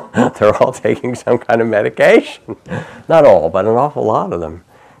 They're all taking some kind of medication. Not all, but an awful lot of them.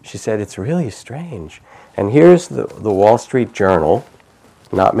 She said, it's really strange. And here's the Wall Street Journal,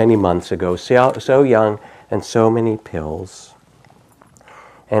 not many months ago, so young and so many pills.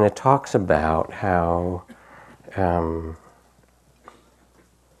 And it talks about how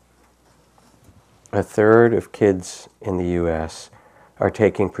a third of kids in the U.S. are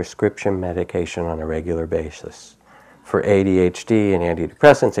taking prescription medication on a regular basis for ADHD and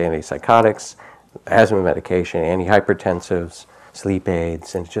antidepressants, antipsychotics, asthma medication, antihypertensives, sleep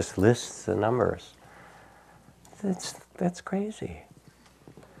aids, and it just lists the numbers. That's crazy.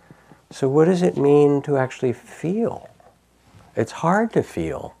 So what does it mean to actually feel? It's hard to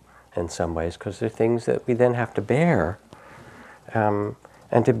feel in some ways because there are things that we then have to bear. And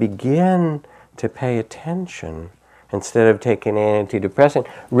to begin to pay attention instead of taking an antidepressant.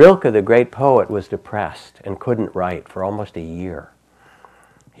 Rilke, the great poet, was depressed and couldn't write for almost a year.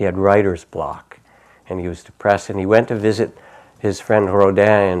 He had writer's block and he was depressed, and he went to visit his friend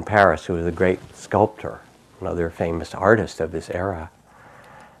Rodin in Paris, who was a great sculptor, another famous artist of this era,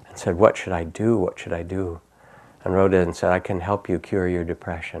 and said, what should I do? What should I do? And Rodin said, I can help you cure your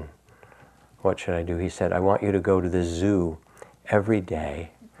depression. What should I do? He said, I want you to go to the zoo every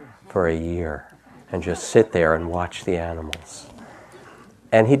day for a year and just sit there and watch the animals.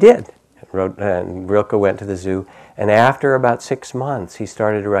 And he did. And Rilke went to the zoo, and after about 6 months, he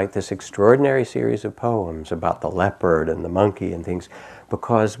started to write this extraordinary series of poems about the leopard and the monkey and things,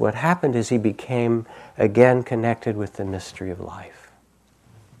 because what happened is he became, again, connected with the mystery of life.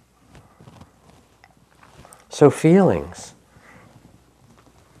 So feelings.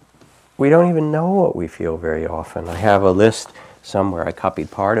 We don't even know what we feel very often. I have a list somewhere, I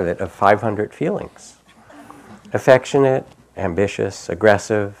copied part of it, of 500 feelings. Affectionate, ambitious,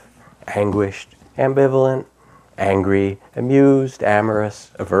 aggressive, anguished, ambivalent, angry, amused,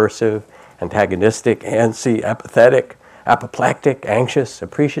 amorous, aversive, antagonistic, antsy, apathetic, apoplectic, anxious,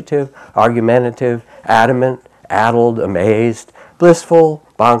 appreciative, argumentative, adamant, addled, amazed, blissful,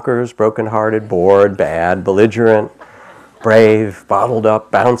 bonkers, broken-hearted, bored, bad, belligerent, brave, bottled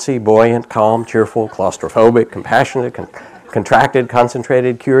up, bouncy, buoyant, calm, cheerful, claustrophobic, compassionate, contracted,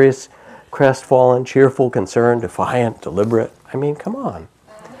 concentrated, curious, crestfallen, cheerful, concerned, defiant, deliberate. I mean, come on.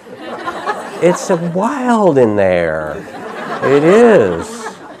 It's wild in there. It is.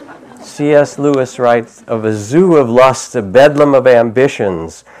 C.S. Lewis writes of a zoo of lust, a bedlam of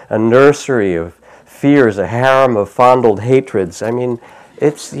ambitions, a nursery of fears, a harem of fondled hatreds. I mean,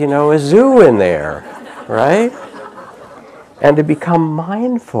 it's, a zoo in there, right? And to become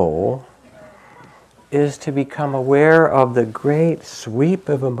mindful is to become aware of the great sweep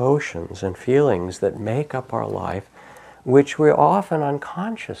of emotions and feelings that make up our life, which we're often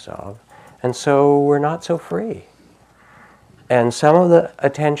unconscious of, and so we're not so free. And some of the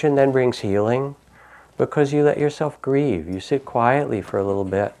attention then brings healing because you let yourself grieve. You sit quietly for a little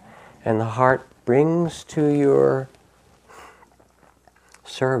bit, and the heart brings to your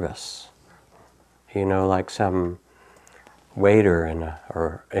service, like some waiter in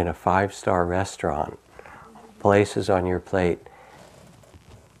a 5-star restaurant places on your plate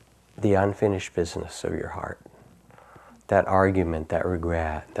the unfinished business of your heart. That argument, that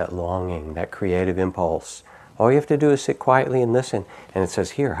regret, that longing, that creative impulse. All you have to do is sit quietly and listen, and it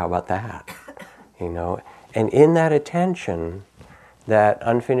says, here, how about that? And in that attention, that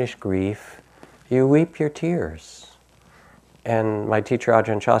unfinished grief, you weep your tears. And my teacher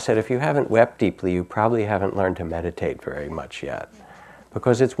Ajahn Chah said, if you haven't wept deeply, you probably haven't learned to meditate very much yet,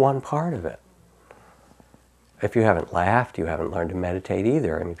 because it's one part of it. If you haven't laughed, you haven't learned to meditate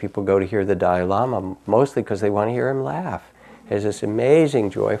either. I mean, people go to hear the Dalai Lama mostly because they want to hear him laugh. He has this amazing,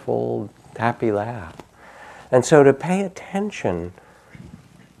 joyful, happy laugh. And so to pay attention,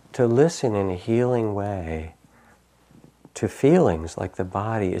 to listen in a healing way to feelings like the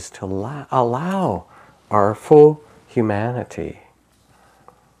body is to allow our full humanity.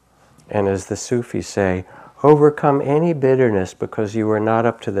 And as the Sufis say, overcome any bitterness because you are not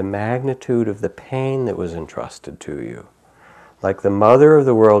up to the magnitude of the pain that was entrusted to you. Like the mother of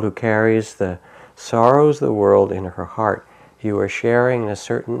the world who carries the sorrows of the world in her heart, you are sharing a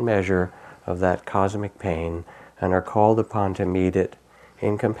certain measure of that cosmic pain and are called upon to meet it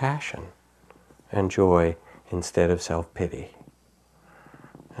in compassion and joy instead of self-pity.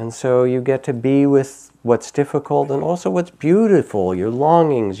 And so you get to be with what's difficult and also what's beautiful, your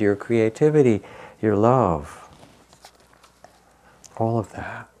longings, your creativity, your love. All of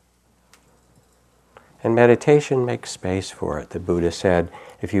that. And meditation makes space for it. The Buddha said,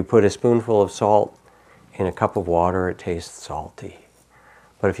 if you put a spoonful of salt in a cup of water, it tastes salty.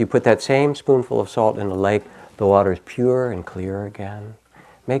 But if you put that same spoonful of salt in a lake, the water is pure and clear again.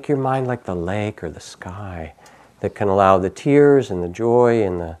 Make your mind like the lake or the sky that can allow the tears and the joy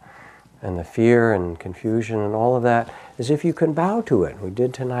and the fear and confusion and all of that, as if you can bow to it. We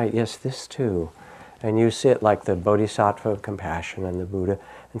did tonight, yes, this too. And you sit like the Bodhisattva of compassion and the Buddha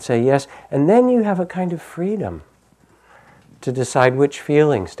and say yes, and then you have a kind of freedom to decide which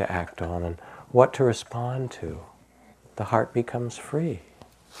feelings to act on and what to respond to. The heart becomes free.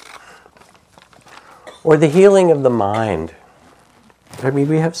 Or the healing of the mind. I mean,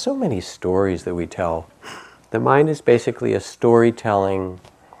 we have so many stories that we tell. The mind is basically a storytelling,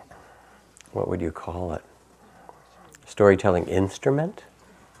 what would you call it? Storytelling instrument?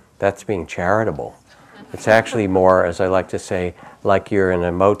 That's being charitable. It's actually more, as I like to say, like you're in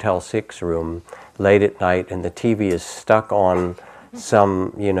a Motel 6 room late at night and the TV is stuck on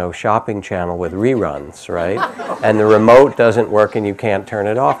some, shopping channel with reruns, right? And the remote doesn't work and you can't turn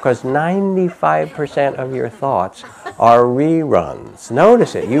it off because 95% of your thoughts are reruns.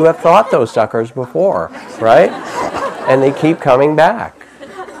 Notice it. You have thought those suckers before, right? And they keep coming back.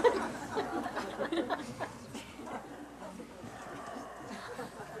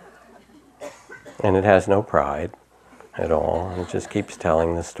 And it has no pride at all. It just keeps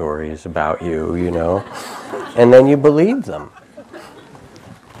telling the stories about you, And then you believe them.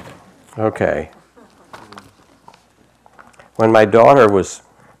 Okay. When my daughter was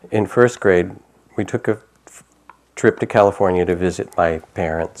in first grade, we took a trip to California to visit my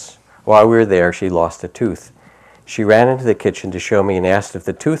parents. While we were there, she lost a tooth. She ran into the kitchen to show me and asked if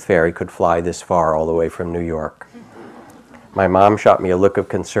the tooth fairy could fly this far all the way from New York. My mom shot me a look of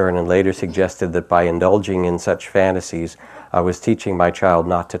concern and later suggested that by indulging in such fantasies, I was teaching my child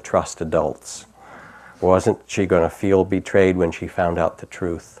not to trust adults. Wasn't she going to feel betrayed when she found out the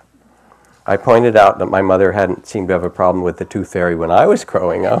truth? I pointed out that my mother hadn't seemed to have a problem with the tooth fairy when I was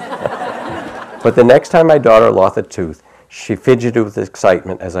growing up. But the next time my daughter lost a tooth, she fidgeted with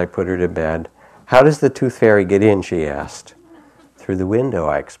excitement as I put her to bed. How does the tooth fairy get in, she asked. Through the window,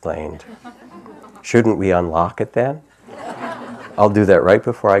 I explained. Shouldn't we unlock it then? I'll do that right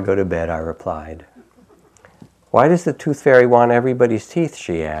before I go to bed, I replied. Why does the tooth fairy want everybody's teeth,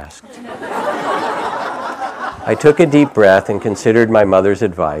 she asked. I took a deep breath and considered my mother's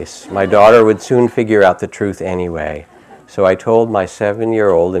advice. My daughter would soon figure out the truth anyway. So I told my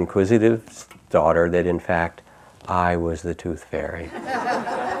 7-year-old inquisitive daughter that in fact, I was the tooth fairy.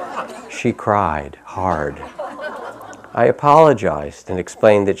 She cried hard. I apologized and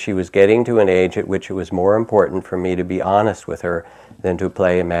explained that she was getting to an age at which it was more important for me to be honest with her than to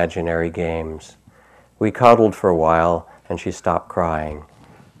play imaginary games. We cuddled for a while, and she stopped crying.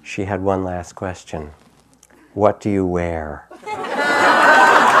 She had one last question. What do you wear?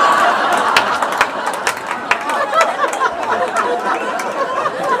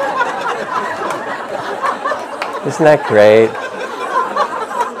 Isn't that great?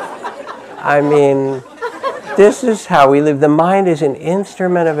 I mean, this is how we live. The mind is an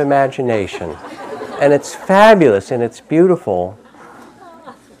instrument of imagination. And it's fabulous and it's beautiful.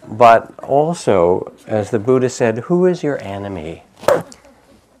 But also, as the Buddha said, who is your enemy?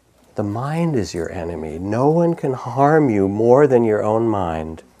 The mind is your enemy. No one can harm you more than your own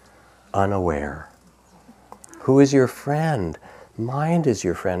mind, unaware. Who is your friend? Mind is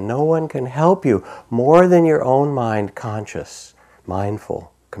your friend. No one can help you more than your own mind, conscious,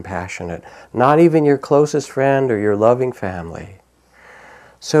 mindful, compassionate. Not even your closest friend or your loving family.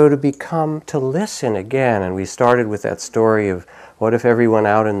 So to listen again, and we started with that story of what if everyone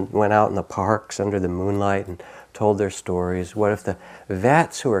went out in the parks under the moonlight and told their stories? What if the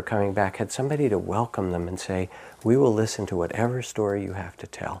vets who are coming back had somebody to welcome them and say, we will listen to whatever story you have to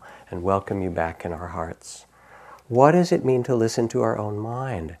tell and welcome you back in our hearts? What does it mean to listen to our own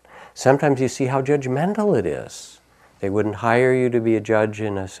mind? Sometimes you see how judgmental it is. They wouldn't hire you to be a judge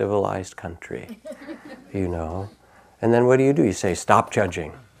in a civilized country, you know. And then what do? You say, stop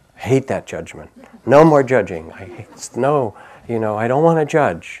judging. I hate that judgment. No more judging. I don't want to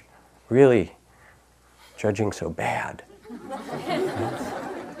judge. Really, judging's so bad.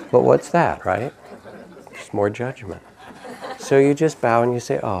 But what's that, right? Just more judgment. So you just bow and you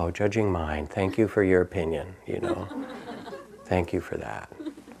say, oh, judging mind, thank you for your opinion, you know. Thank you for that.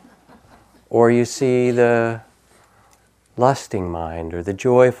 Or you see the lusting mind, or the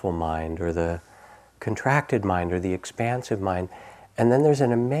joyful mind, or the contracted mind, or the expansive mind. And then there's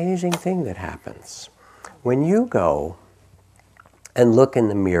an amazing thing that happens. When you go and look in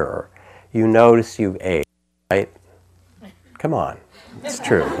the mirror, you notice you've aged, right? Come on, it's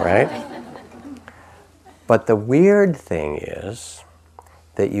true, right? But the weird thing is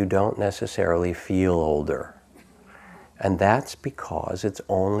that you don't necessarily feel older. And that's because it's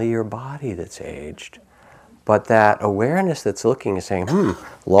only your body that's aged. But that awareness that's looking is saying,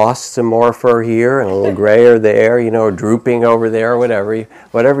 lost some more fur here and a little grayer there, you know, drooping over there,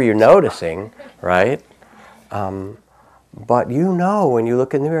 whatever you're noticing, right? But you know when you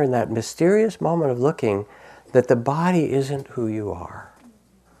look in the mirror in that mysterious moment of looking that the body isn't who you are.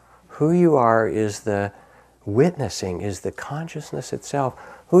 Who you are is the witnessing, is the consciousness itself.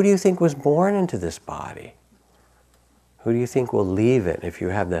 Who do you think was born into this body? Who do you think will leave it if you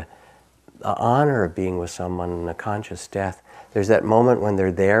have the honor of being with someone in a conscious death? There's that moment when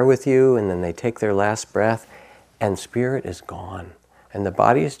they're there with you and then they take their last breath and spirit is gone. And the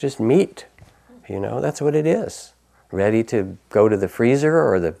body is just meat. You know, that's what it is. Ready to go to the freezer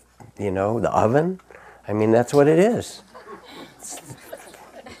or the oven. I mean, that's what it is.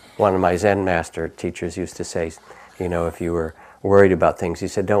 One of my Zen master teachers used to say, you know, if you were worried about things, he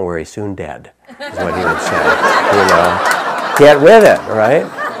said, don't worry, soon dead, is what he would say. You know, get with it, right?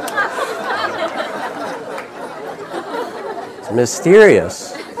 It's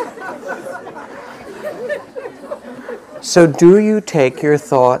mysterious. So do you take your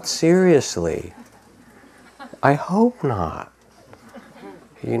thoughts seriously? I hope not.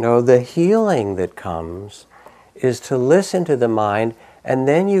 You know, the healing that comes is to listen to the mind, and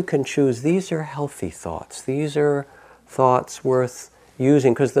then you can choose, these are healthy thoughts. These are thoughts worth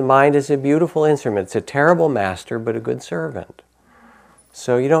using, because the mind is a beautiful instrument. It's a terrible master, but a good servant.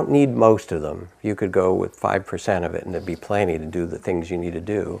 So you don't need most of them. You could go with 5% of it, and there'd be plenty to do the things you need to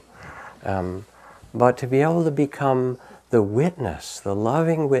do. But to be able to become the witness, the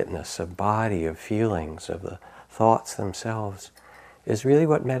loving witness of body, of feelings, of the thoughts themselves, is really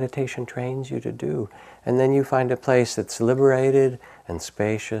what meditation trains you to do. And then you find a place that's liberated and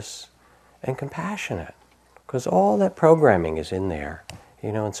spacious and compassionate. Because all that programming is in there.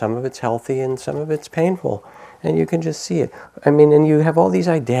 You know, and some of it's healthy and some of it's painful. And you can just see it. I mean, and you have all these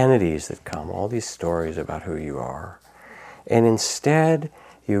identities that come, all these stories about who you are. And instead,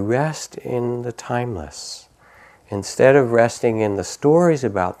 you rest in the timeless. Instead of resting in the stories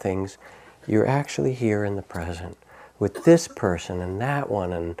about things, you're actually here in the present with this person and that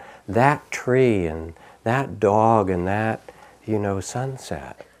one and that tree and that dog and that,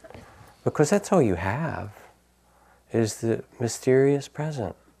 sunset. Because that's all you have, is the mysterious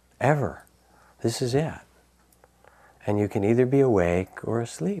present, ever. This is it. And you can either be awake or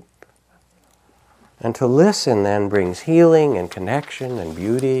asleep. And to listen then brings healing and connection and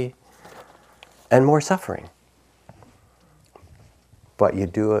beauty and more suffering. but you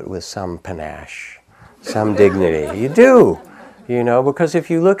do it with some panache, some dignity. You do, because if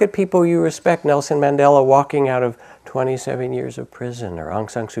you look at people you respect, Nelson Mandela walking out of 27 years of prison, or Aung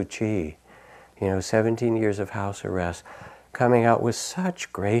San Suu Kyi, 17 years of house arrest, coming out with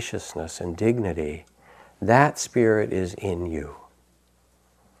such graciousness and dignity, that spirit is in you.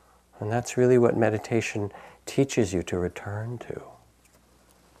 And that's really what meditation teaches you to return to.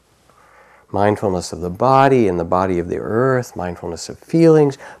 Mindfulness of the body and the body of the earth, mindfulness of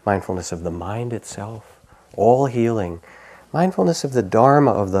feelings, mindfulness of the mind itself, all healing. Mindfulness of the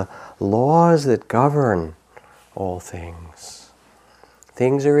Dharma, of the laws that govern all things.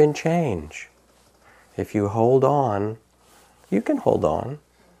 Things are in change. If you hold on, you can hold on.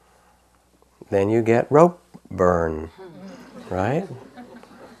 Then you get rope burn, right?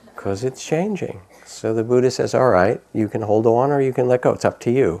 Because it's changing. So the Buddha says, all right, you can hold on or you can let go. It's up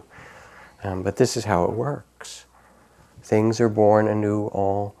to you. But this is how it works. Things are born anew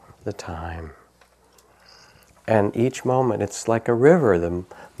all the time. And each moment, it's like a river. The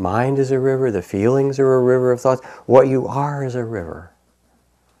mind is a river. The feelings are a river of thoughts. What you are is a river.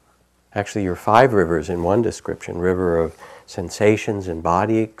 Actually, you're 5 rivers in one description. River of sensations and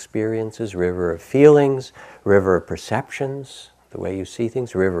body experiences, river of feelings, river of perceptions, the way you see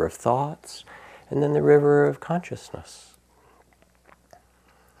things, river of thoughts, and then the river of consciousness.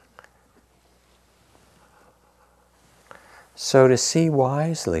 So to see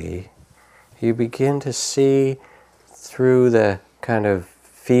wisely, you begin to see through the kind of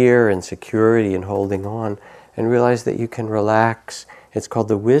fear and security and holding on, and realize that you can relax. It's called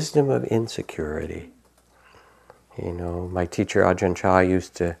the wisdom of insecurity. My teacher Ajahn Chah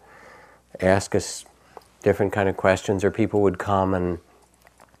used to ask us different kind of questions, or people would come and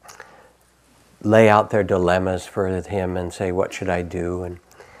lay out their dilemmas for him and say, what should I do? And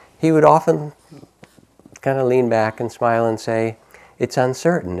he would often kind of lean back and smile and say, it's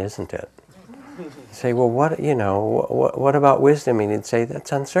uncertain, isn't it? Say, well, what about wisdom? And he'd say,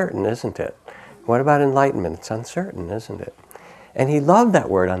 that's uncertain, isn't it? What about enlightenment? It's uncertain, isn't it? And he loved that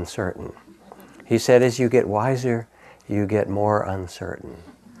word, uncertain. He said, as you get wiser, you get more uncertain.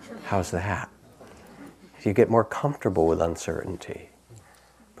 How's that? You get more comfortable with uncertainty,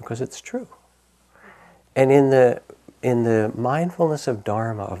 because it's true. And in the mindfulness of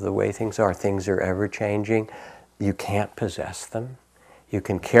Dharma, of the way things are ever changing, you can't possess them. You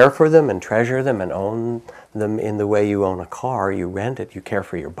can care for them and treasure them and own them in the way you own a car. You rent it, you care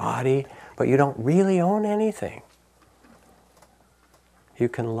for your body, but you don't really own anything. You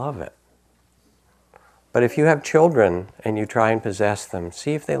can love it. But if you have children and you try and possess them,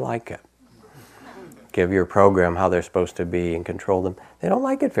 see if they like it. Give your program how they're supposed to be and control them. They don't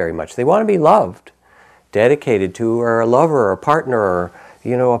like it very much. They want to be loved, dedicated to, or a lover, or a partner, or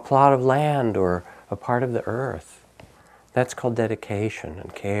a plot of land, or a part of the earth. That's called dedication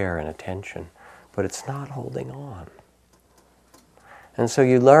and care and attention. But it's not holding on. And so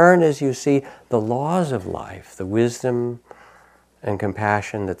you learn as you see the laws of life, the wisdom and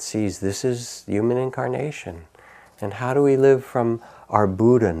compassion that sees this is human incarnation. And how do we live from our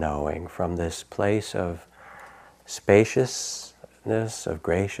Buddha knowing, from this place of spaciousness, of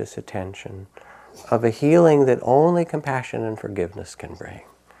gracious attention, of a healing that only compassion and forgiveness can bring,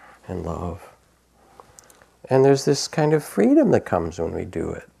 and love. And there's this kind of freedom that comes when we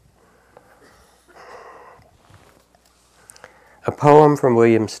do it. A poem from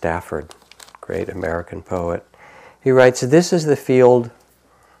William Stafford, great American poet. He writes, "This is the field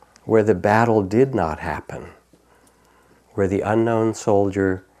where the battle did not happen, where the unknown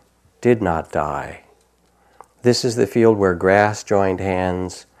soldier did not die. This is the field where grass joined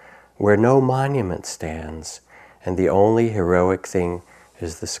hands, where no monument stands, and the only heroic thing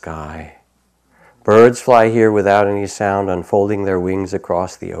is the sky. Birds fly here without any sound, unfolding their wings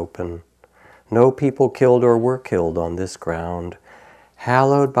across the open. No people killed or were killed on this ground,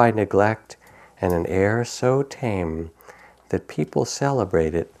 hallowed by neglect and an air so tame that people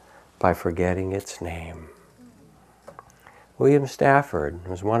celebrate it by forgetting its name." William Stafford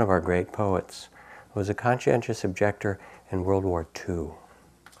was one of our great poets, was a conscientious objector in World War II.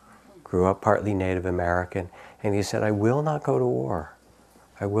 Grew up partly Native American, and he said, I will not go to war.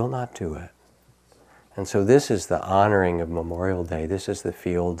 I will not do it. And so this is the honoring of Memorial Day. This is the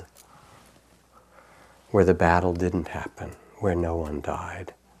field where the battle didn't happen, where no one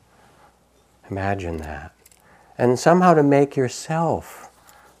died. Imagine that. And somehow to make yourself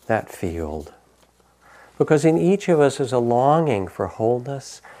that field. Because in each of us is a longing for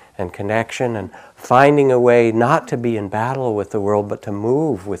wholeness and connection and finding a way not to be in battle with the world, but to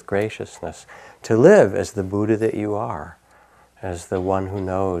move with graciousness, to live as the Buddha that you are, as the one who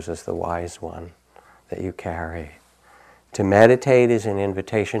knows, as the wise one that you carry, To meditate is an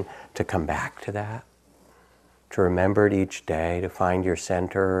invitation to come back to that, to remember it each day, to find your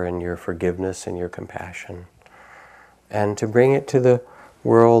center and your forgiveness and your compassion, and to bring it to the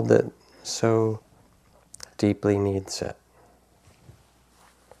world that so deeply needs it.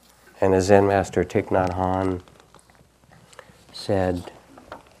 And as Zen Master Thich Nhat Hanh said,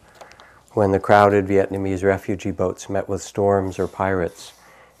 when the crowded Vietnamese refugee boats met with storms or pirates,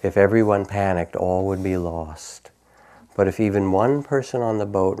 if everyone panicked, all would be lost. But if even one person on the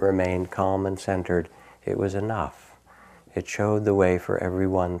boat remained calm and centered, it was enough. It showed the way for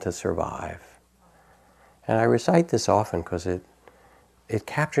everyone to survive. And I recite this often because it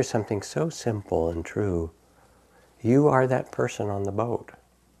captures something so simple and true. You are that person on the boat.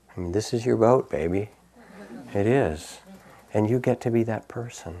 I mean, this is your boat, baby. It is. And you get to be that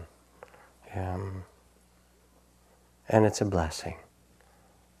person. And it's a blessing.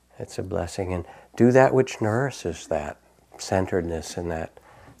 It's a blessing. And do that which nourishes that centeredness and that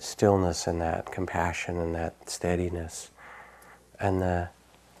stillness and that compassion and that steadiness and the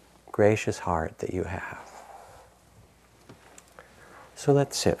gracious heart that you have. So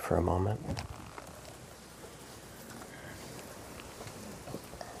let's sit for a moment.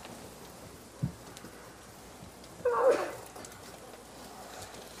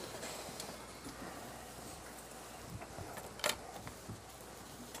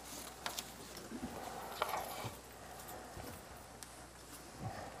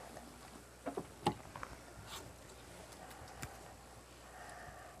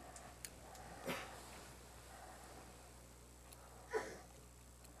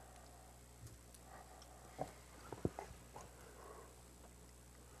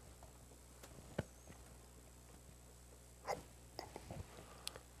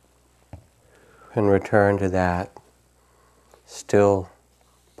 And return to that still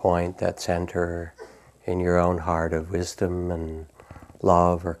point, that center in your own heart of wisdom and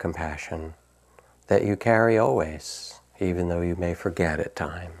love or compassion that you carry always, even though you may forget at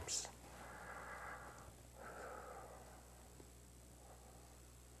times.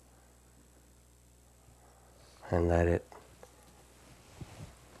 And let it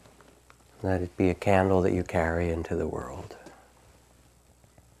be a candle that you carry into the world.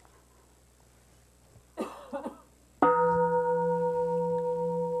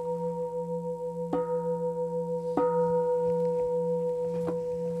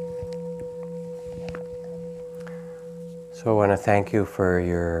 So I want to thank you for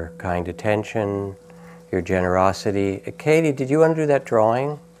your kind attention, your generosity. Katie, did you want to do that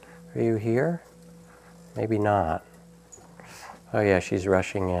drawing? Are you here? Maybe not. Oh yeah, she's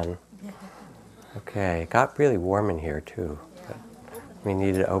rushing in. Okay, it got really warm in here too. But we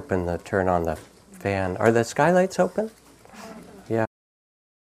need to turn on the fan. Are the skylights open? Yeah.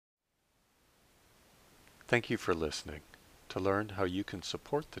 Thank you for listening. To learn how you can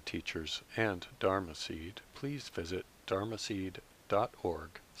support the teachers and Dharma Seed, please visit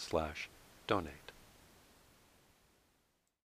dharmaseed.org/donate.